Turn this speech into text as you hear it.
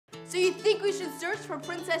So you think we should search for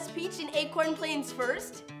Princess Peach in Acorn Plains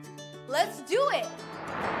first? Let's do it!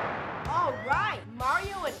 All right,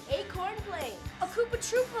 Mario and Acorn Plains. A Koopa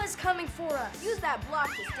Troopa is coming for us. Use that block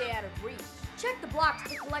to stay out of reach. Check the blocks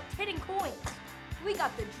to collect hidden coins. We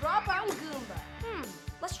got the Dropout Goomba.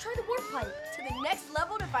 Let's try the warp pipe. To the next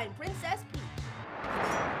level to find Princess Peach.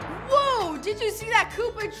 Whoa, did you see that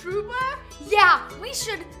Koopa Troopa? Yeah, we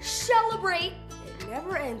should celebrate. It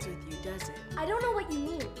never ends with you, does it? I don't know what you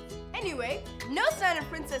mean. Anyway, no sign of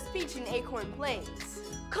Princess Peach in Acorn Plains.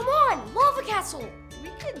 Come on, Lava Castle. We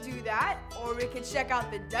could do that, or we could check out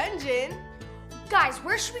the dungeon. Guys,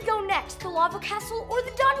 where should we go next? The Lava Castle or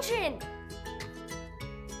the dungeon?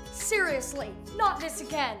 Seriously, not this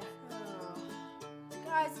again.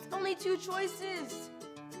 Guys, it's only two choices.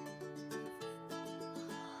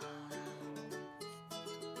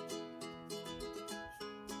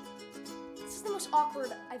 This is the most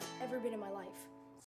awkward I've ever been in my life.